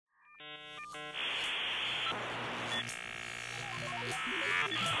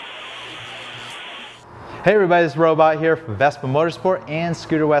Hey everybody, it's Robot here from Vespa Motorsport and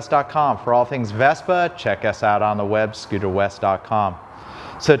ScooterWest.com. For all things Vespa, check us out on the web, ScooterWest.com.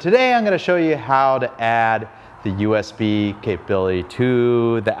 So today I'm going to show you how to add the USB capability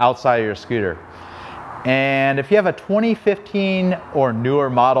to the outside of your scooter. And if you have a 2015 or newer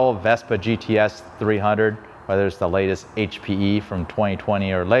model Vespa GTS 300, whether it's the latest HPE from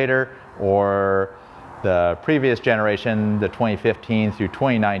 2020 or later, or the previous generation, the 2015 through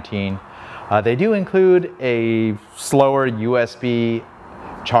 2019, they do include a slower USB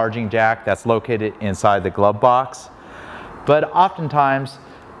charging jack that's located inside the glove box. But oftentimes,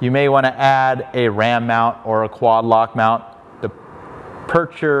 you may want to add a RAM mount or a quad lock mount to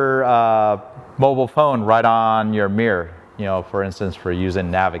perch your mobile phone right on your mirror, for instance, for using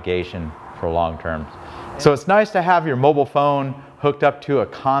navigation for long term. So it's nice to have your mobile phone hooked up to a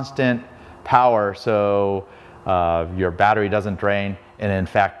constant power so your battery doesn't drain and in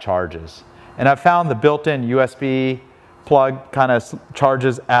fact charges. And I've found the built-in USB plug kind of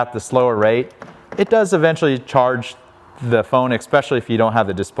charges at the slower rate. It does eventually charge the phone, especially if you don't have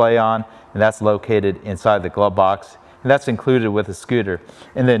the display on, and that's located inside the glove box, and that's included with the scooter.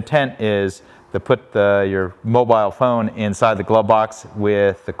 And the intent is to put your mobile phone inside the glove box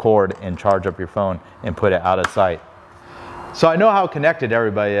with the cord and charge up your phone and put it out of sight. So I know how connected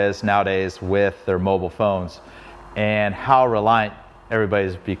everybody is nowadays with their mobile phones and how reliant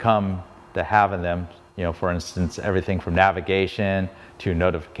everybody's become to having them. For instance, everything from navigation to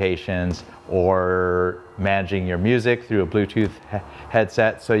notifications or managing your music through a Bluetooth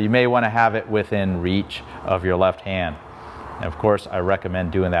headset. So you may want to have it within reach of your left hand. And of course, I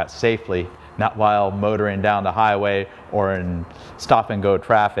recommend doing that safely, not while motoring down the highway or in stop and go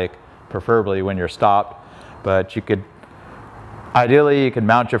traffic, preferably when you're stopped. But ideally, you can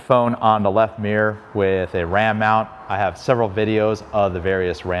mount your phone on the left mirror with a RAM mount. I have several videos of the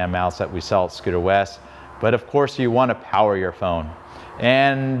various RAM mounts that we sell at Scooter West. But of course, you want to power your phone.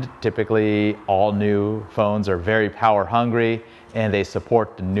 And typically, all new phones are very power hungry, and they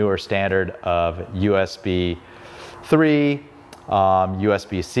support the newer standard of USB 3,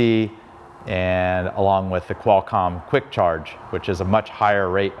 USB-C, and along with the Qualcomm Quick Charge, which is a much higher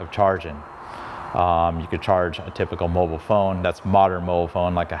rate of charging. You could charge a typical mobile phone, that's modern mobile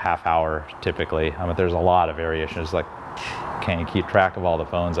phone, like a half hour typically. There's a lot of variations, like can't keep track of all the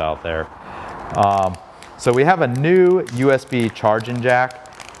phones out there. So we have a new USB charging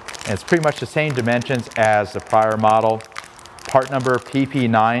jack, and it's pretty much the same dimensions as the prior model. Part number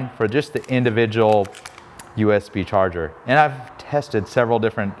PP9 for just the individual USB charger. And I've tested several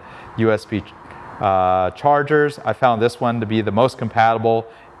different USB chargers. I found this one to be the most compatible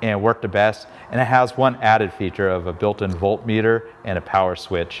and work the best, and it has one added feature of a built-in voltmeter and a power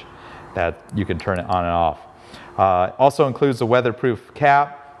switch that you can turn it on and off. Also includes a weatherproof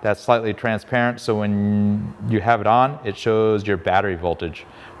cap that's slightly transparent, so when you have it on, it shows your battery voltage,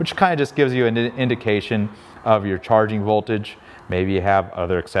 which kind of just gives you an indication of your charging voltage. Maybe you have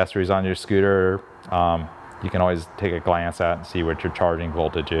other accessories on your scooter. You can always take a glance at and see what your charging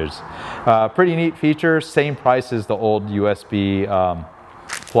voltage is. Pretty neat feature, same price as the old USB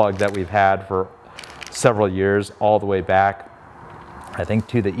plug that we've had for several years, all the way back, I think,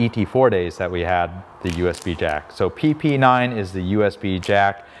 to the ET4 days that we had the USB jack. So PP9 is the USB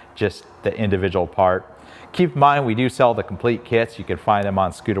jack, just the individual part. Keep in mind, we do sell the complete kits. You can find them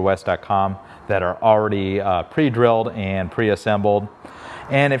on ScooterWest.com that are already pre-drilled and pre-assembled.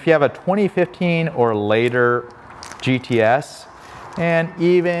 And if you have a 2015 or later GTS, and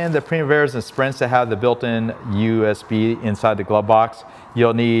even the Primaveras and Sprints that have the built-in USB inside the glove box,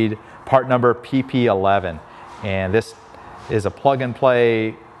 you'll need part number PP11. And this is a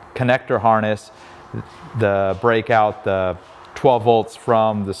plug-and-play connector harness to break out the 12 volts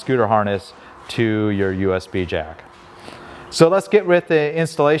from the scooter harness to your USB jack. So let's get with the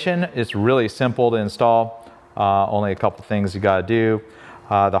installation. It's really simple to install. Only a couple things you gotta do.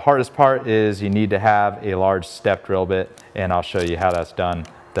 The hardest part is you need to have a large step drill bit, and I'll show you how that's done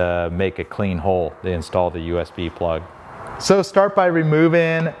to make a clean hole to install the USB plug. So start by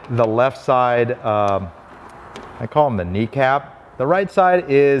removing the left side, I call them the kneecap. The right side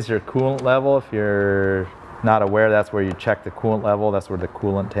is your coolant level. If you're not aware, that's where you check the coolant level. That's where the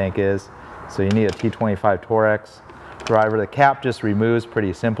coolant tank is. So you need a T25 Torex driver. The cap just removes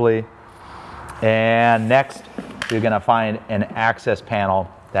pretty simply. And next, you're gonna find an access panel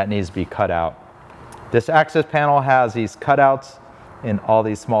that needs to be cut out. This access panel has these cutouts in all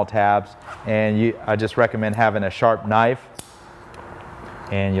these small tabs, and I just recommend having a sharp knife,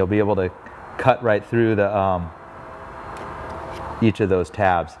 and you'll be able to cut right through the each of those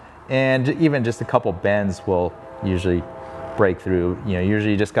tabs. And even just a couple bends will usually break through. You know,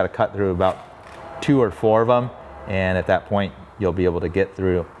 usually you just got to cut through about 2 or 4 of them, and at that point you'll be able to get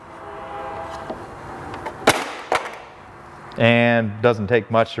through. And doesn't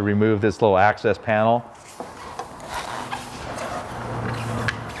take much to remove this little access panel.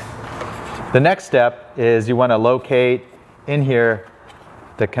 The next step is you want to locate in here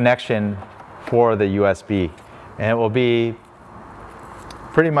the connection for the USB, and it will be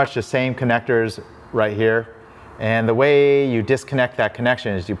pretty much the same connectors right here. And the way you disconnect that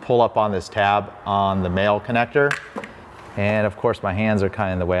connection is you pull up on this tab on the male connector. And of course my hands are kind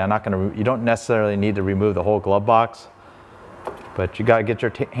of in the way. You don't necessarily need to remove the whole glove box, but you got to get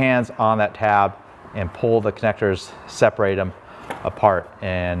your hands on that tab and pull the connectors, separate them apart,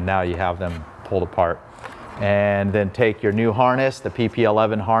 and now you have them pulled apart. And then take your new harness, the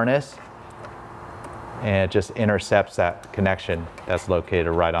PP11 harness, and it just intercepts that connection that's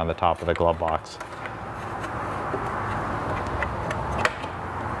located right on the top of the glove box.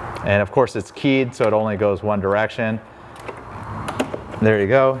 And of course it's keyed, so it only goes one direction. There you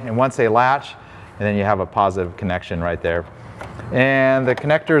go. And once they latch, and then you have a positive connection right there. And the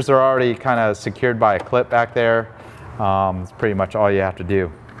connectors are already kind of secured by a clip back there. It's pretty much all you have to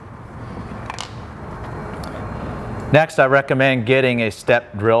do. Next, I recommend getting a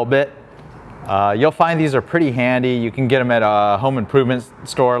step drill bit. You'll find these are pretty handy. You can get them at a home improvement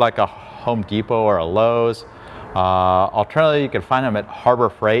store like a Home Depot or a Lowe's. Alternatively, you can find them at Harbor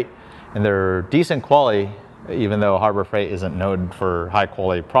Freight, and they're decent quality, even though Harbor Freight isn't known for high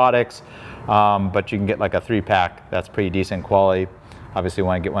quality products. But you can get like a 3-pack that's pretty decent quality. Obviously you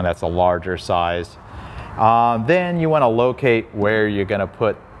want to get one that's a larger size. Then you want to locate where you're going to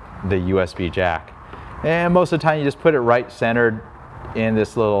put the USB jack. And most of the time you just put it right centered in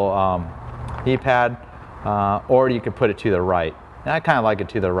this little knee-pad, or you could put it to the right. And I kind of like it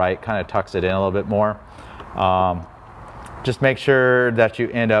to the right, kind of tucks it in a little bit more. Just make sure that you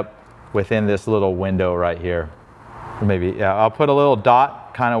end up within this little window right here. Or maybe, yeah, I'll put a little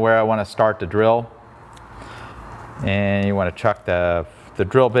dot kind of where I want to start the drill. And you want to chuck the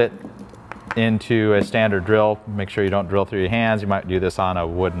drill bit into a standard drill. Make sure you don't drill through your hands. You might do this on a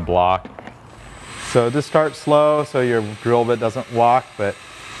wooden block. So just start slow so your drill bit doesn't walk, but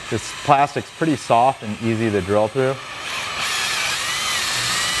this plastic's pretty soft and easy to drill through.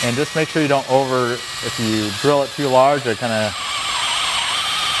 And just make sure you don't if you drill it too large, it kind of...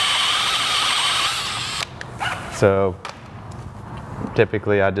 So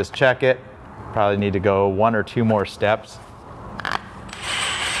typically I just check it. Probably need to go 1 or 2 more steps.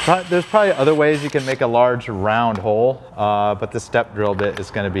 But there's probably other ways you can make a large round hole, but the step drill bit is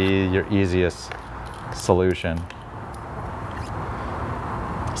going to be your easiest solution.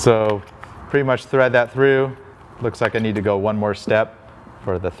 So pretty much thread that through. Looks like I need to go 1 more step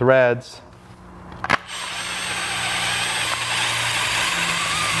for the threads.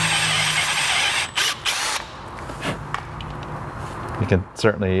 You can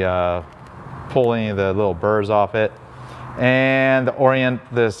certainly pull any of the little burrs off it. And to orient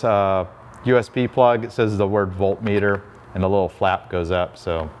this USB plug, it says the word voltmeter, and the little flap goes up.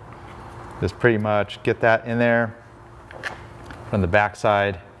 So just pretty much get that in there. From the back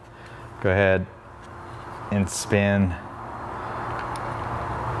side, go ahead and spin.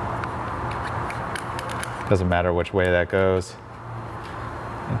 Doesn't matter which way that goes.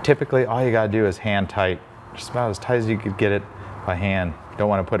 And typically all you gotta do is hand tight, just about as tight as you could get it by hand. Don't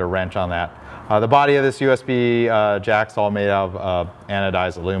want to put a wrench on that. The body of this USB jack's all made out of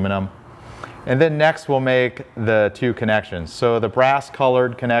anodized aluminum. And then next we'll make the 2 connections. So the brass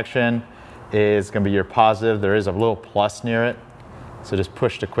colored connection is going to be your positive. There is a little plus near it. So just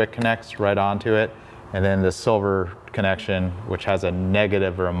push the quick connects right onto it. And then the silver connection, which has a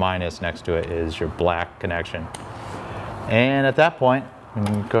negative or a minus next to it, is your black connection. And at that point, you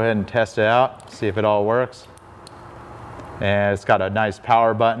can go ahead and test it out, see if it all works. And it's got a nice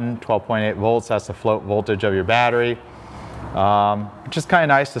power button, 12.8 volts. That's the float voltage of your battery. Which is kind of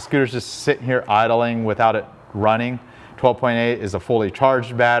nice. The scooter's just sitting here idling without it running. 12.8 is a fully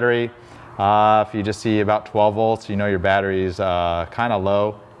charged battery. If you just see about 12 volts, you know your battery is kind of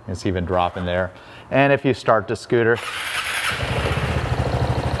low. It's even dropping there. And if you start the scooter,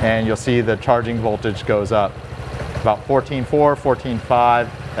 and you'll see the charging voltage goes up. About 14.4, 14.5.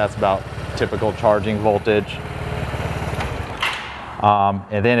 That's about typical charging voltage.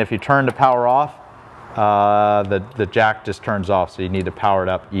 And then if you turn the power off, the jack just turns off, so you need to power it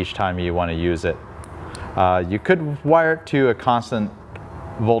up each time you want to use it. You could wire it to a constant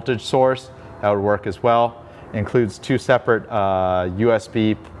voltage source. That would work as well. It includes 2 separate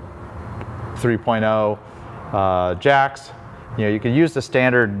USB 3.0 jacks. You know, you can use the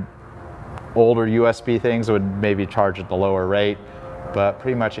standard older USB things would maybe charge at the lower rate, but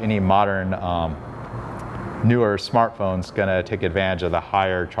pretty much any modern newer smartphone's gonna take advantage of the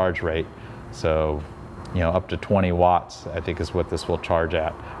higher charge rate. So, you know, up to 20 watts, I think is what this will charge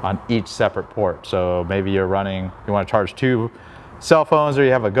at on each separate port. So maybe you wanna charge 2 cell phones, or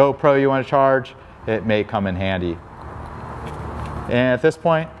you have a GoPro you wanna charge, it may come in handy. And at this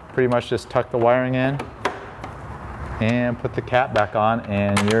point, pretty much just tuck the wiring in and put the cap back on,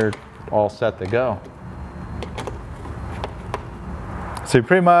 and you're all set to go. So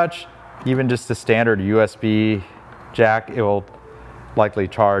pretty much, even just the standard USB jack, it will likely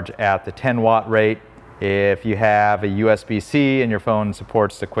charge at the 10 watt rate. If you have a USB-C and your phone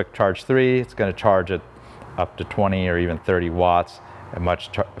supports the Quick Charge 3, it's going to charge at up to 20 or even 30 watts at a much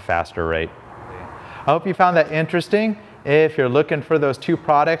faster rate. I hope you found that interesting. If you're looking for those 2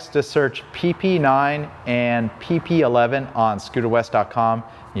 products, just search PP9 and PP11 on scooterwest.com.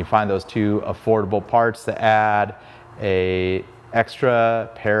 You find those 2 affordable parts that add a extra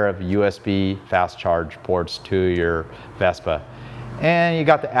pair of USB fast charge ports to your Vespa. And you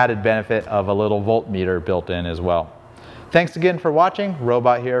got the added benefit of a little voltmeter built in as well. Thanks again for watching.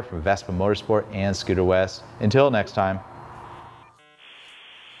 Robot here from Vespa Motorsport and Scooter West. Until next time.